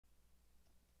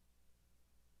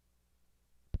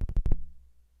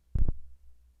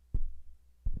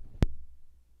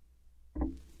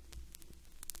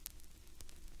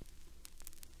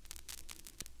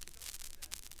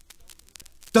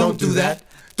Don't do that.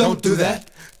 Don't do that.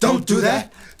 Don't do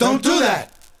that. Don't do that.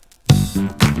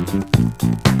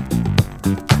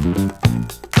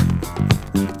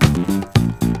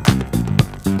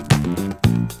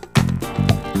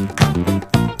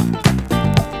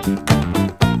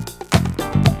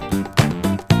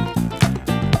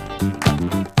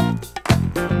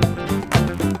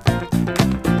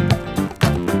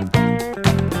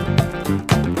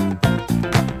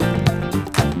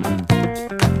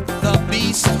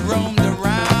 Roamed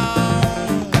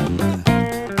around,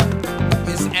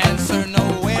 his answer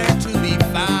nowhere to be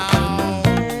found.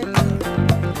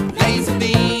 Laser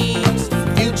beams,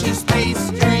 future space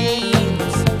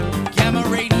dreams, gamma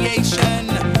radiation,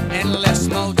 endless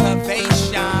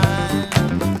motivation.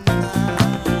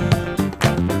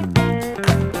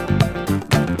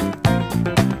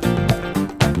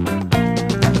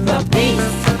 The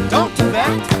beast, don't do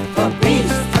that. The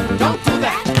beast, don't do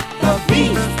that. The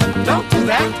beast, don't do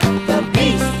that. The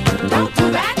beast, don't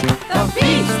do that. The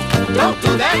beast, don't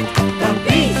do that. The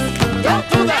beast, don't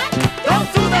do that. Don't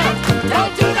do that.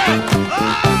 Don't do that.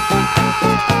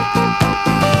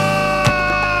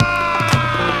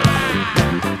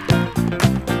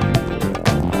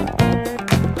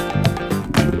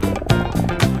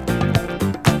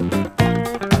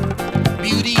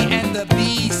 Beauty and the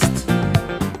Beast,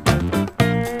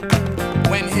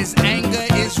 when his anger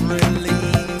is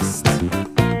released.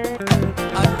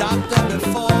 A doctor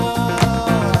before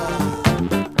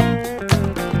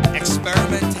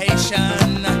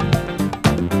experimentation,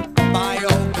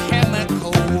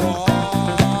 biochemical war.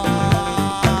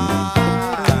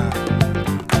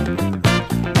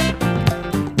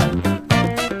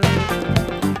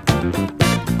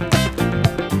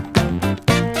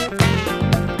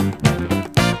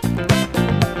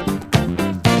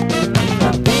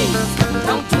 The beast,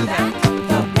 don't do that.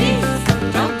 The beast,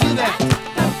 don't do that.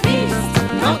 The beast,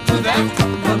 don't do that.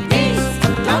 The beast,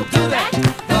 don't do that.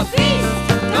 The beast,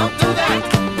 don't do that.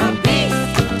 The beast,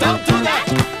 don't do that.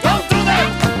 Don't do that.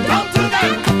 Don't do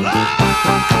that.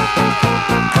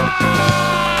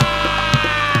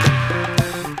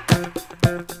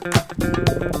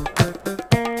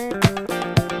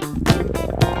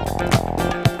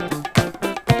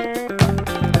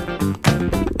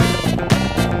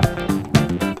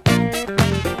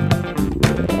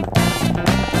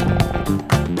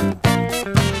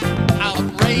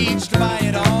 Outraged by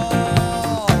it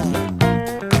all,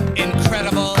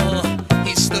 incredible,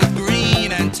 he stood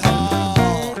green and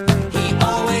tall. He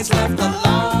always left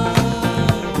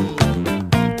alone,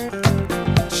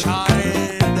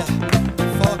 charted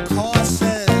for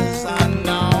courses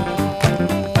unknown.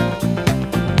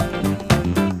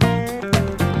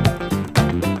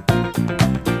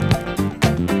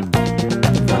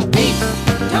 The beast,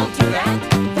 don't do that.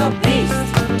 The beast,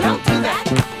 don't do that.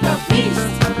 The beast,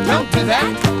 don't do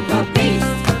that. The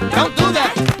beast, don't do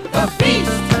that. The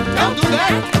beast, don't do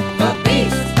that. The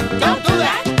beast, don't do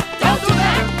that. Don't do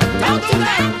that. Don't do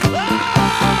that.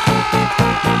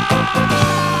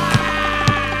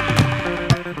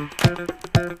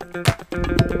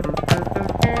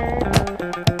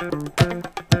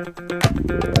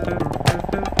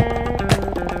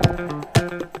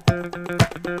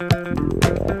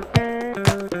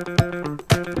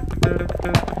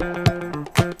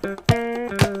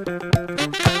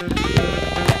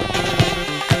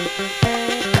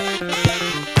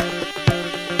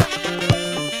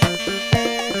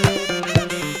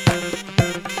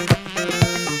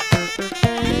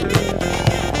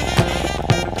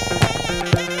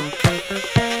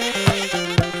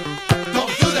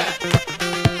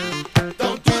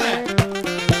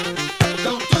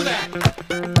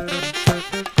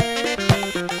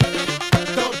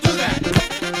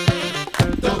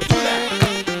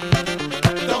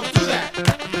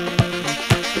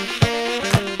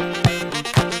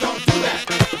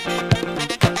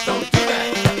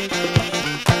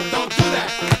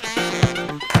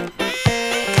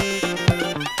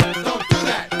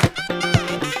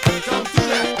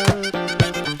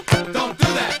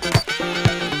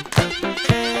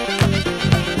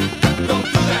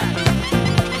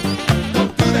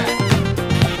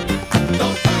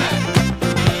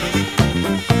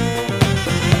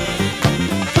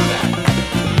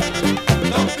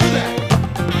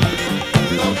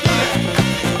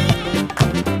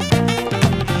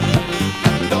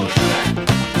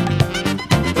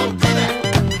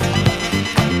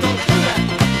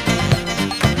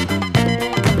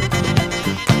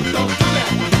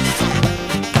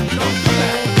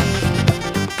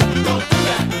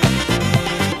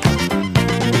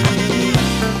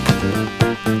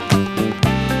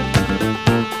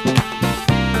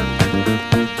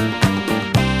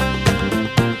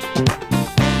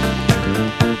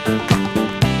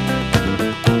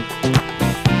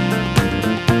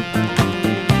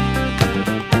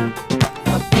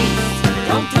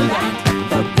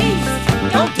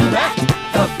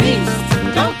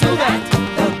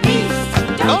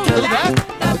 Don't do that.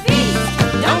 The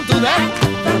beast. Don't do that.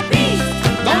 The beast.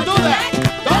 Don't do that.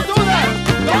 Don't do that.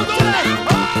 Don't do that.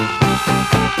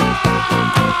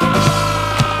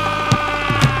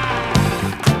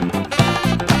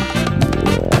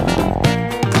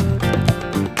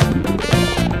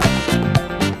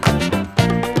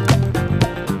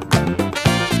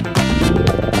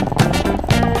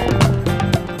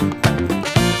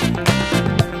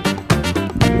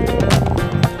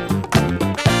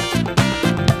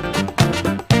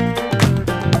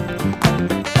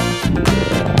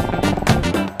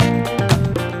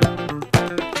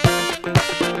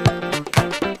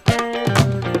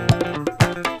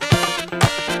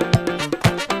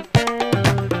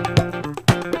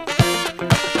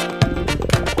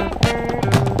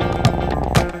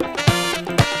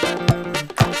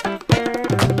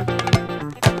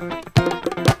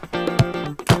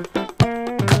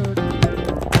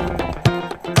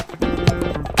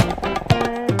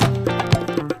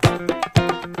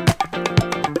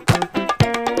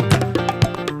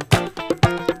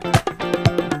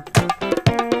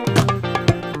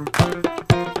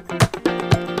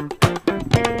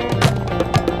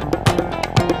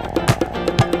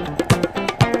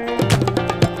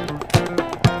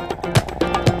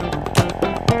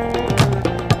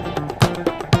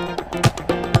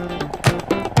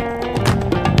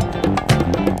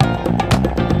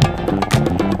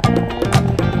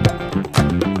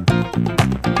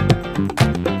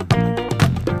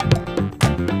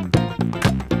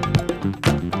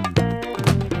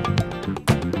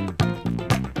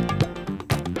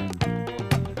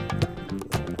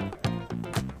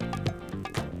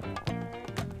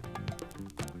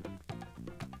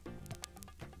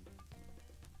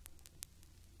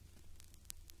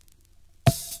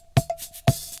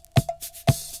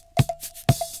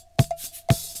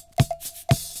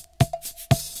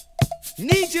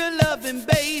 Need your loving,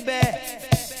 baby.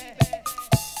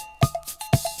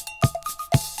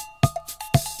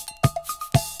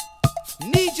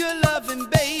 Need your loving,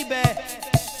 baby.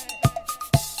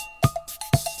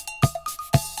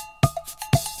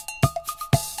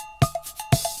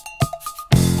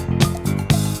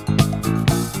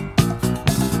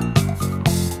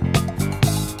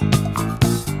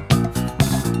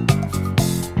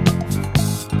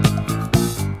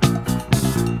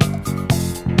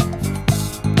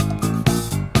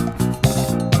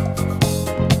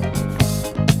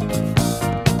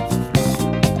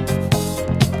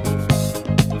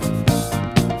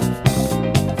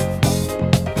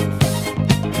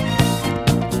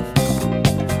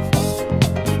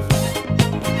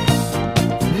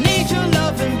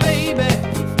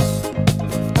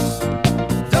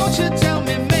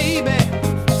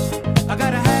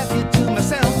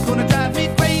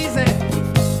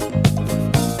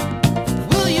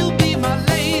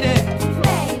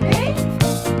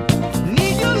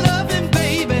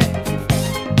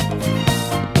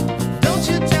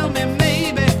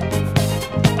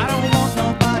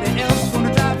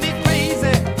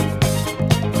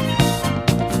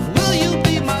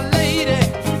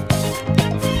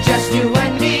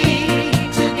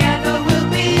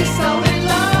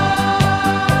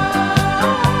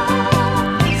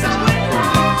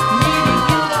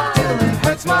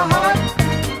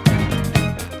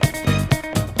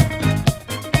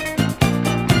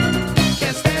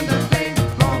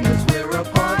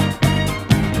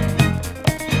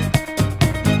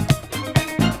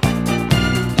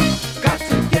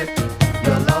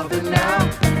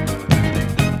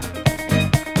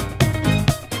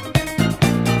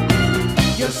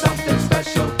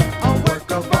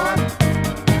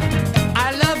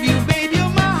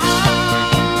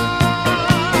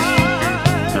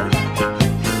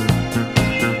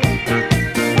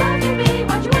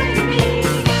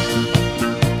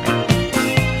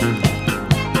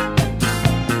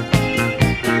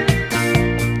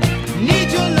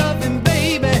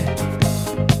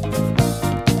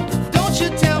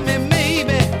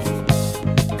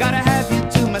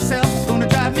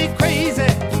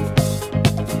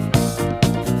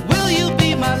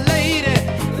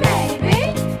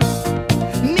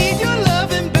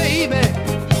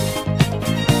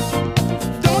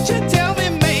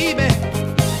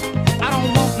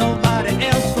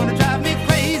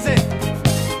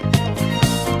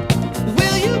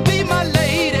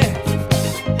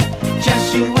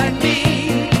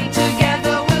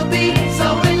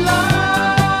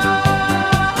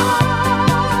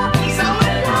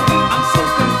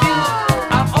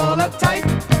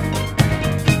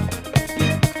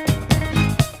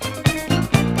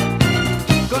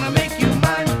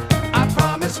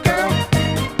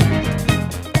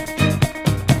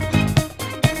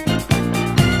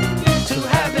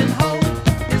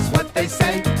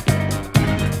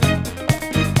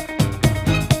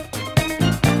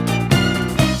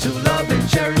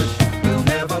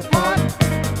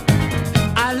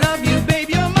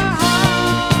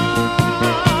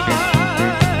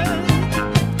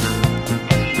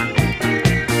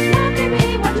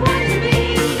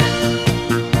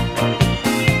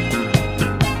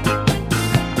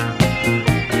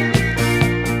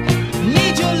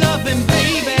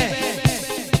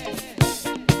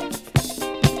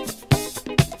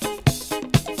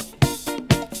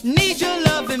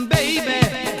 baby.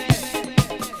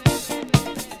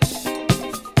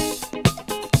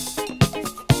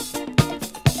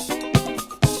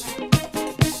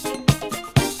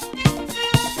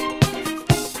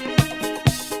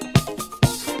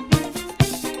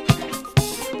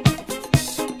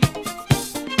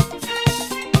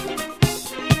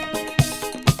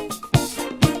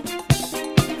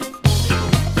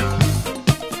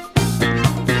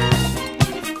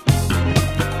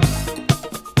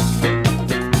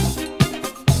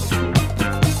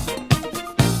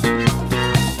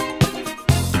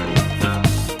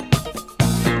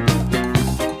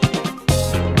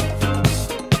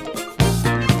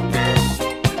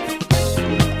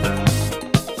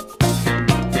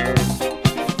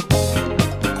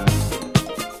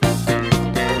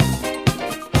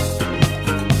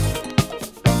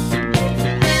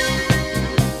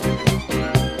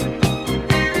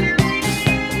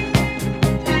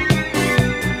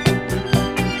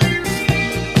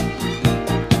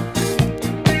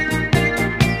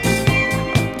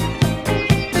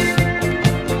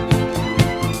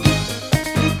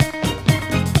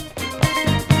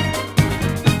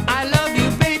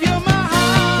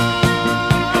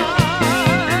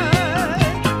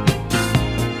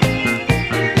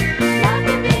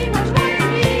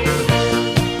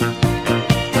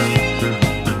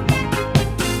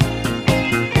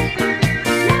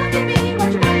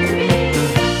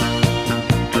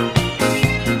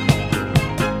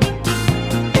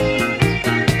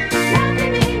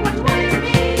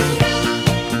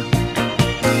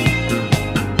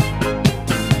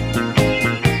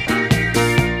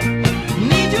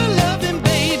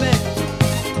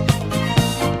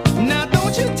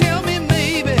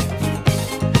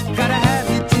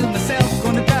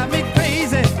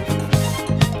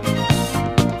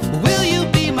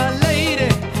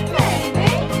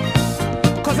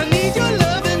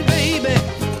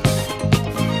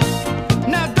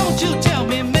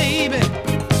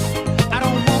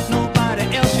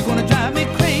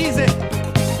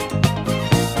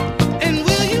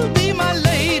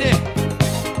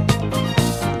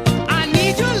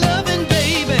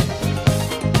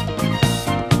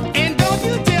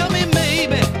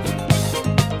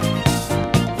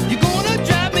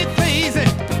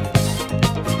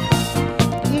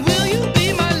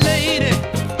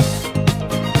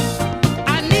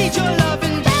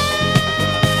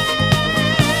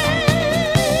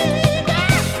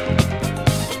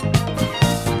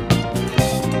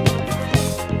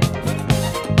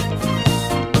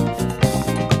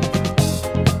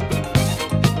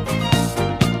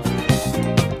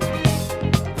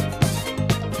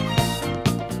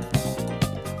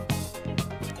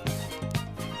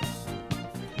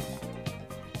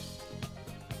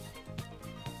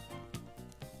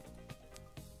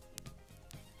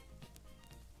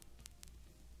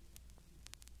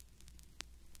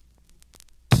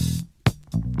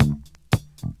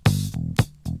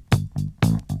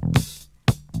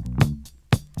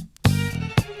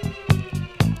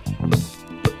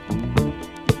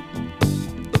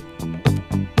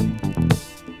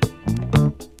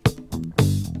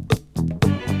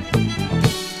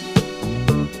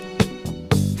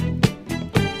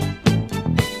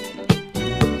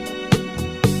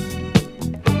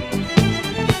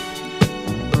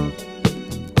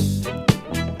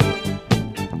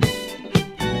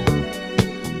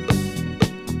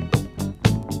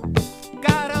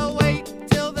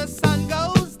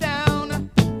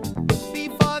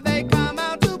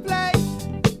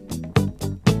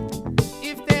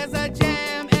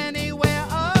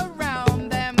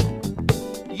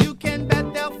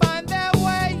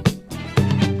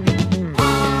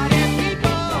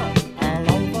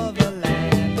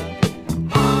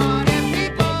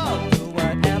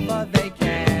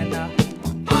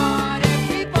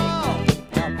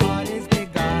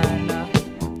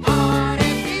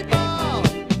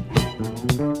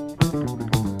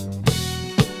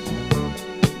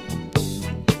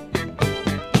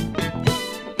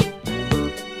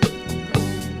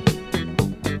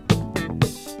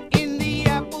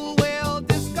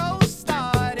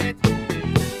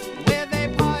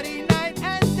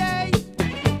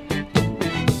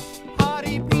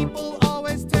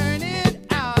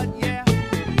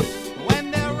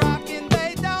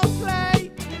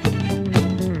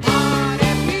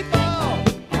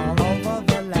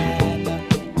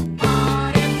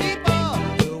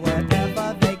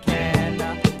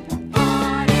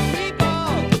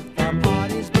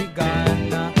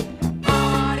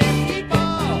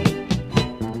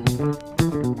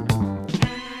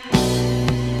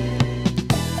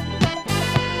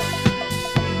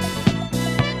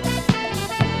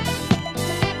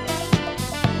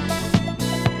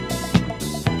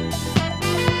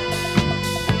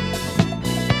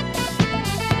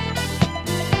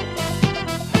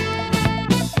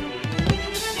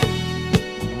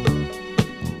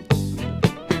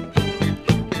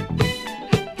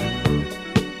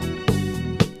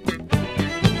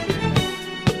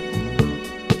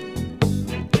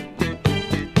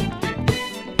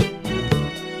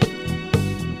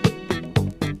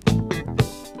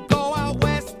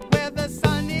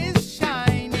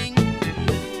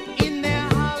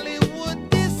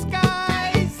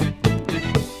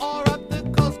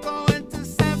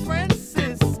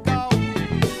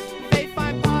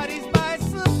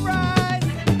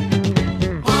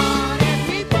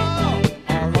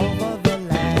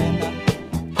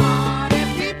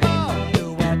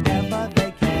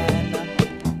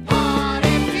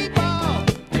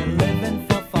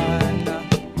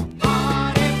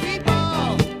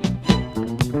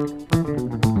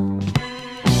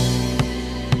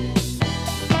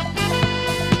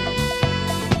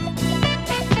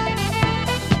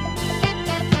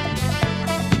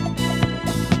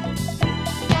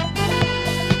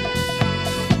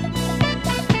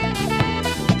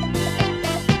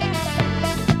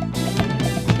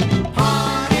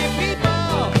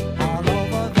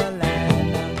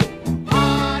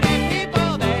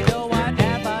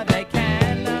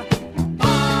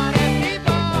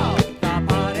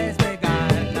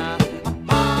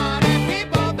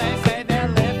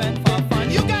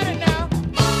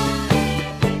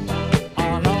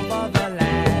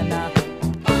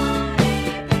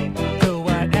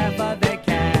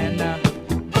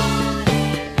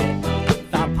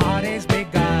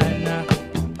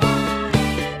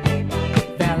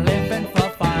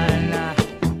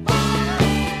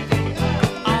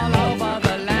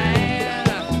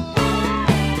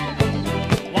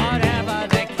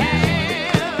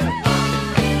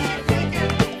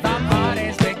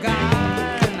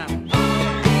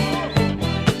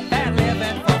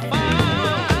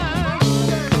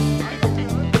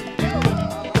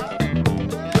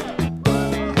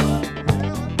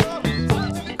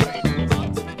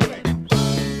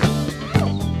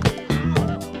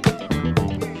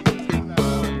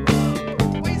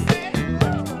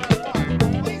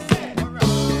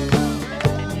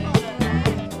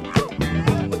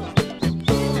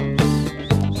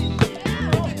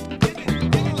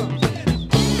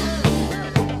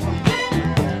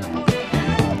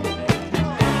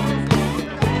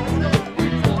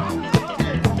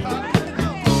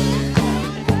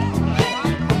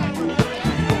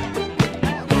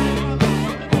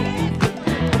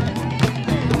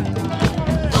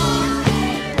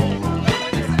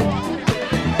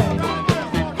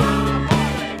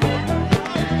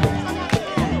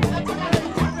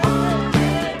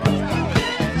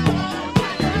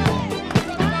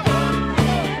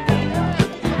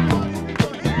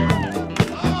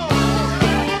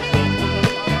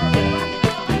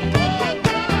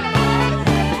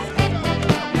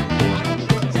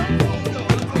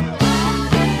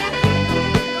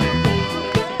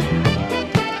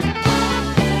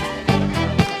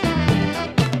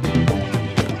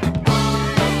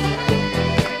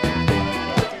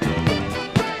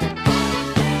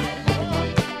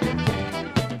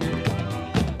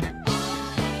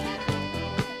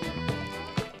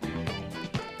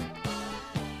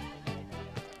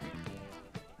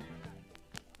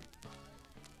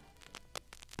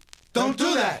 Don't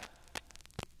do that.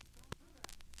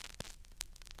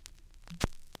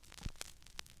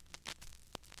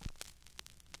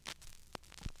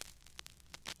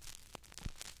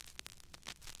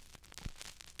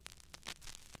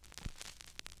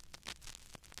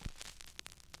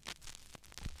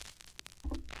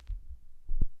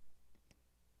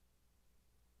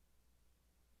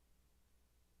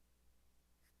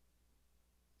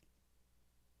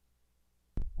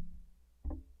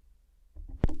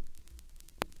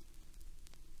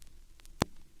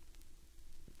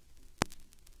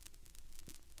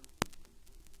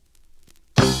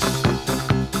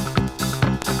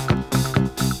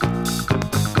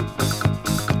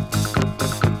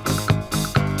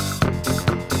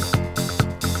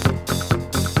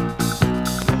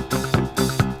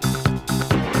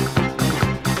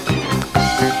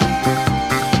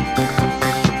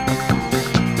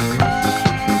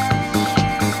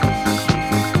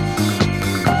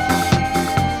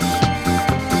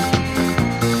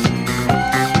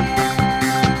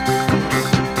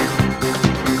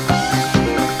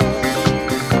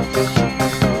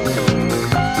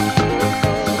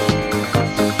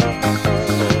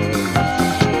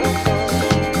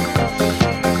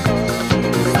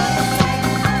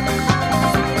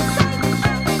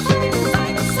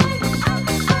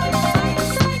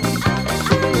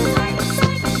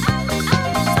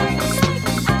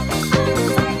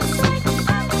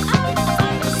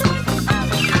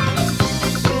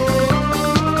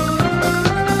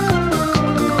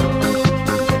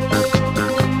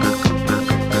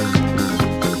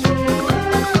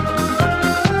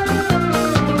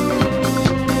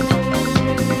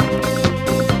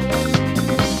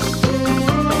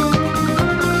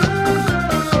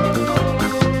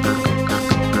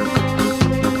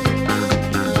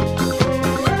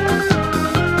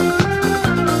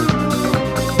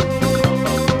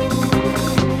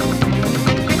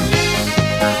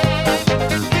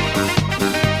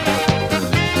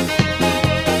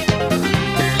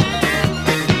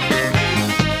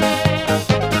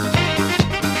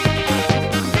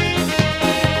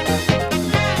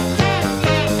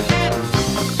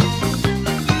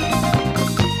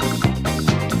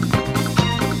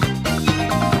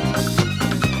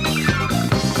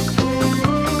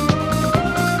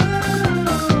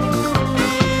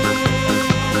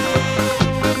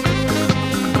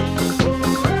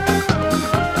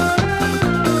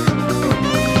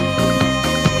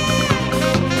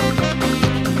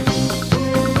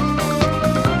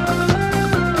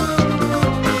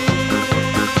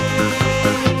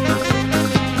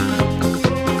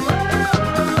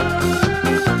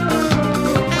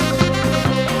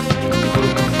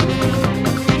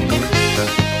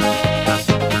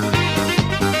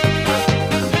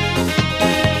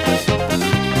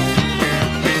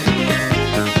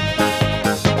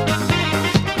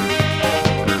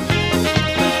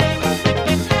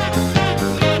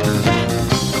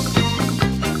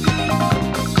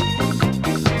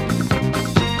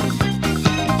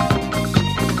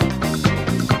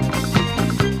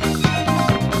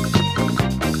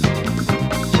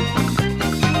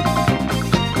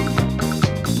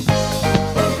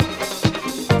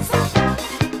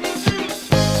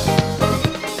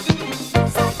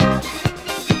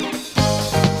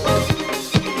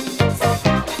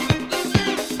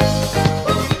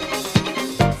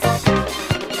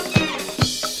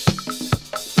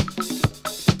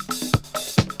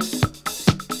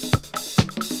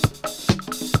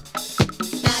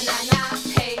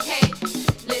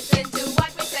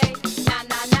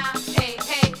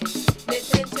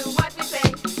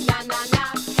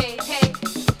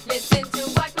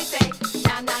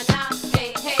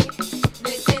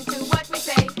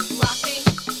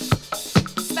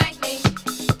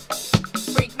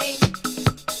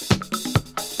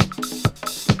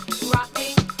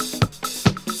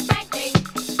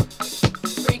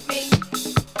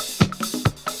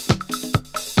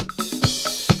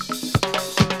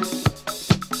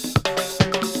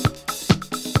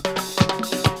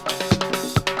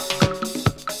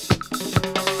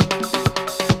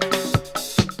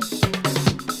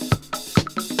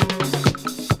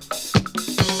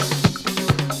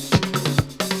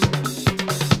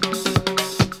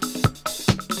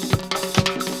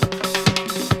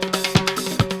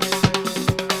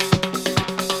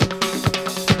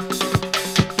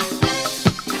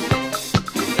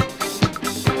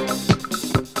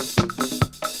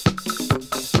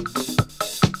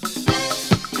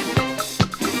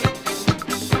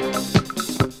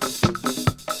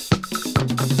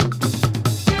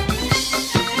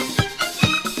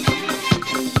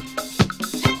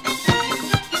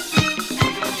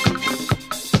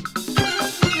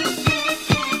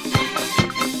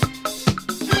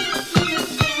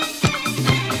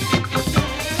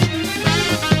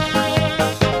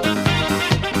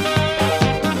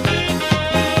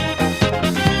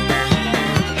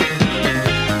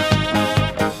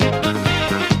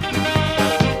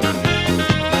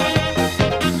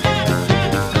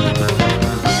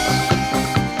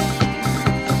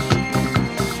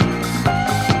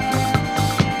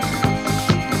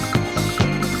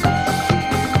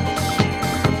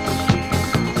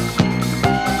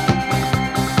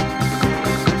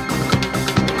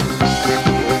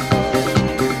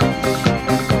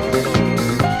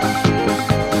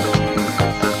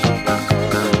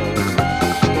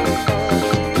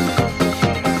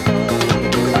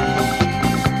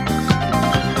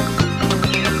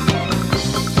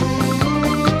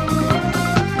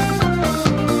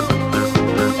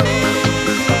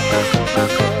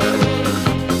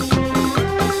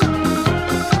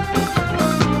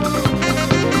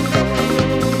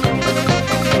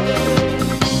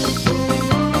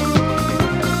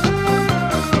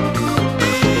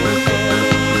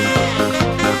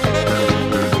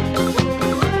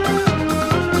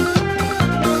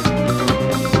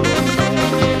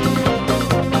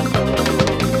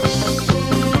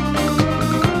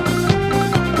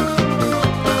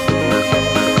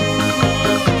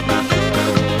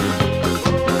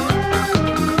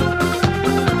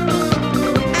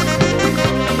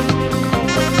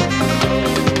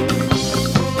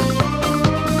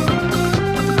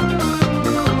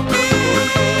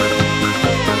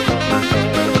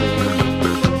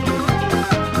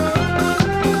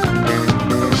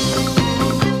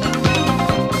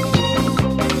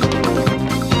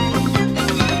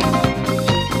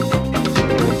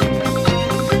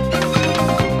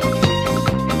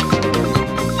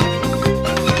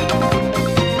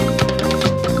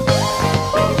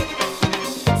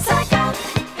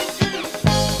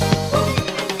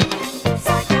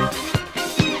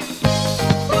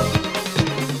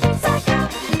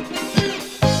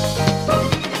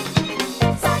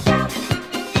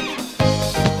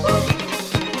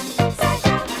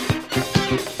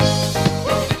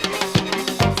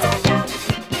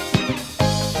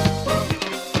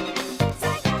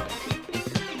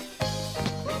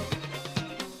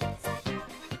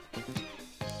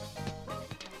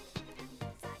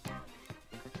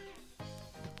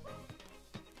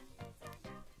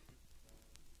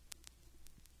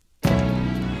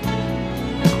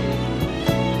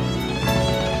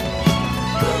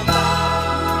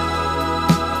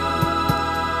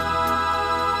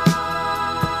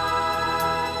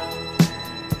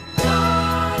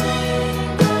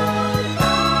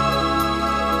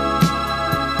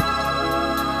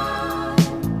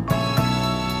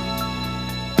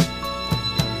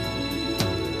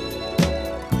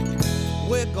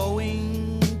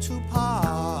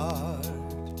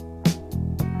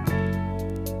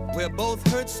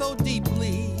 hurt so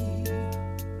deeply,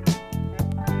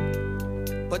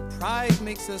 but pride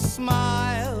makes us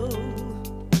smile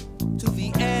to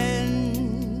the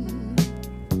end.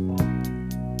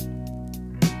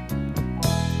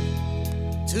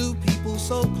 Two people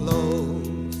so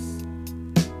close,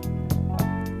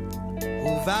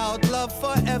 who vowed love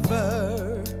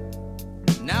forever,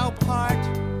 now part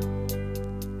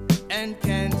and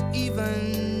can't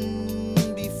even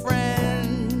be friends.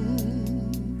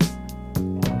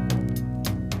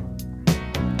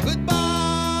 Goodbye.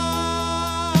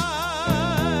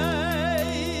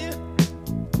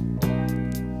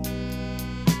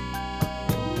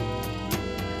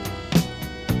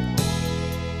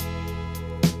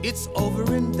 It's over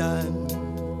and done.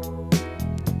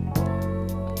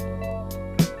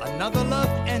 Another love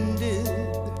ended.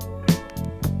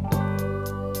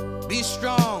 Be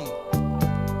strong,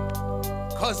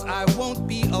 'cause I won't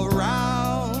be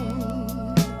around.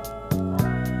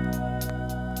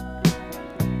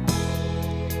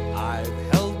 I've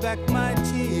held back my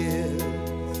tears,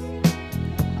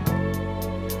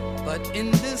 but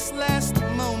in this last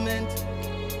moment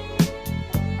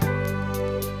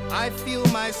I feel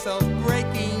myself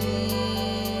breaking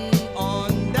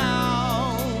on down.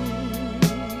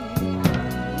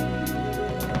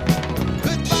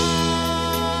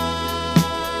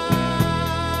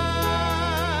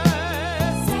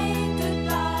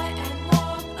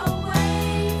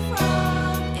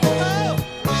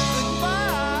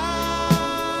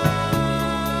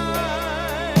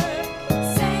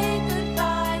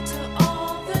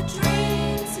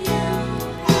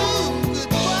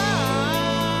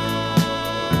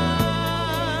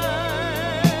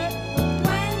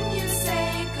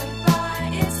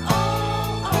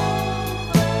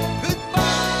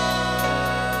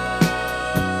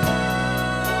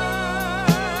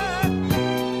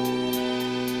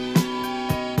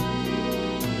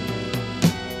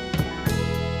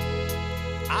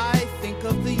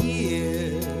 Of the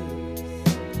years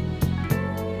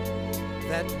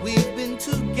that we've been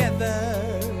together,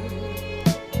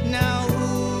 now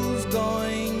who's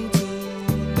going to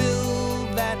build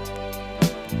that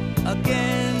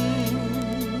again?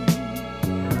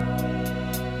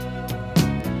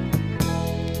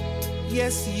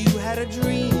 Yes, you had a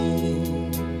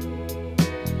dream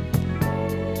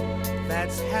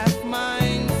that's half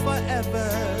mine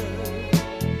forever,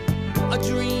 a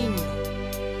dream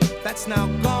that's now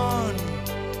gone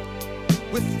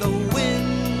with the wind.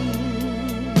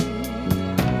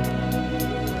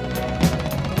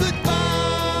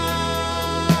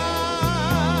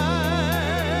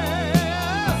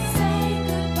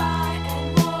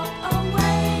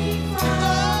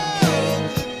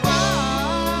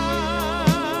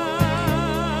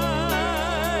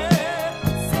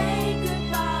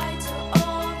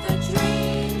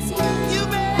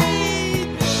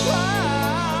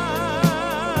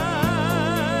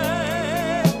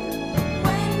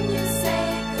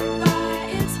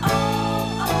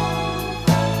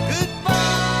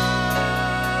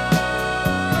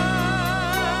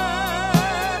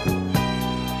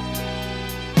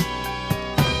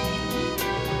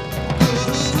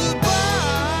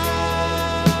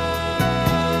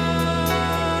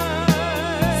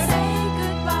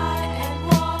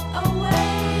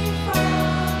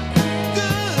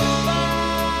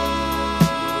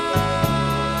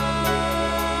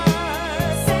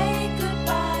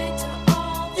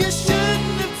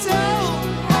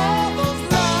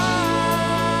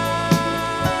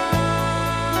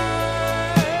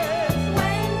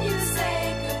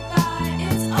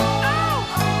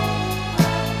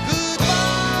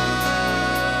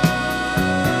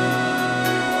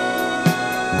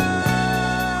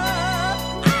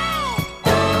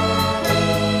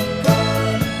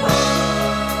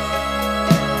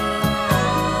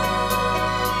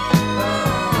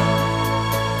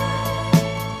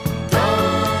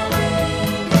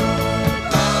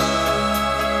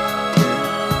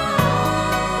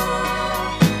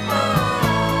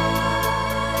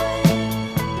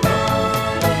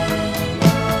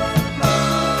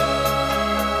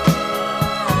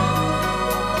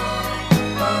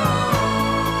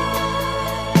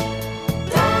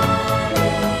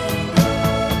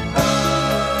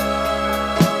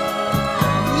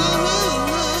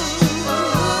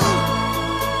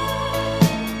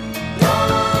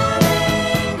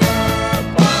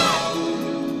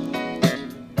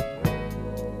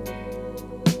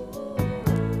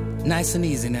 Nice and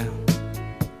easy now.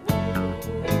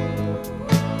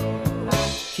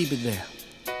 Keep it there.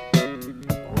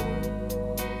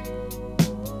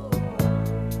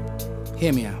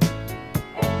 Hear me out.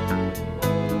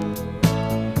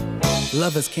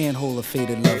 Lovers can't hold a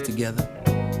faded love together.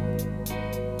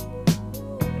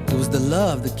 It was the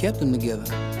love that kept them together.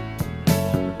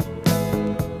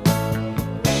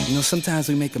 You know, sometimes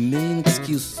we make a million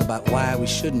excuses about why we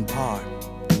shouldn't part,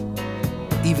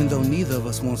 even though neither of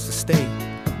us wants to stay.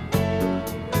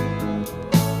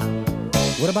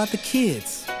 What about the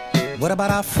kids? What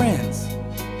about our friends?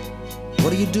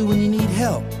 What do you do when you need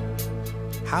help?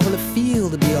 How will it feel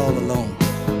to be all alone?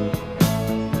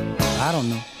 I don't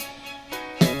know.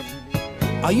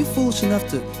 Are you foolish enough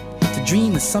to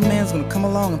dream that some man's gonna come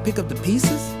along and pick up the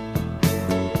pieces?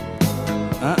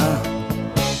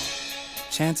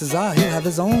 Chances are he'll have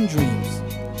his own dreams.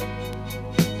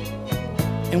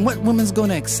 And what woman's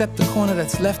gonna accept the corner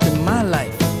that's left in my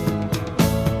life?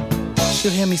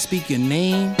 She'll hear me speak your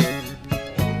name,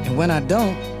 and when I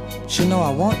don't, she'll know I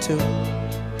want to.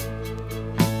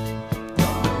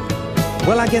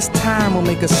 Well, I guess time will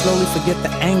make us slowly forget the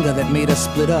anger that made us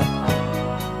split up,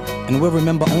 and we'll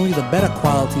remember only the better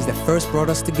qualities that first brought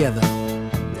us together.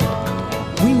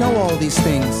 We know all these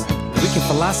things. We can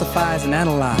philosophize and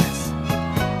analyze.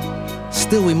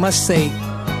 Still, we must say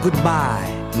goodbye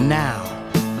now.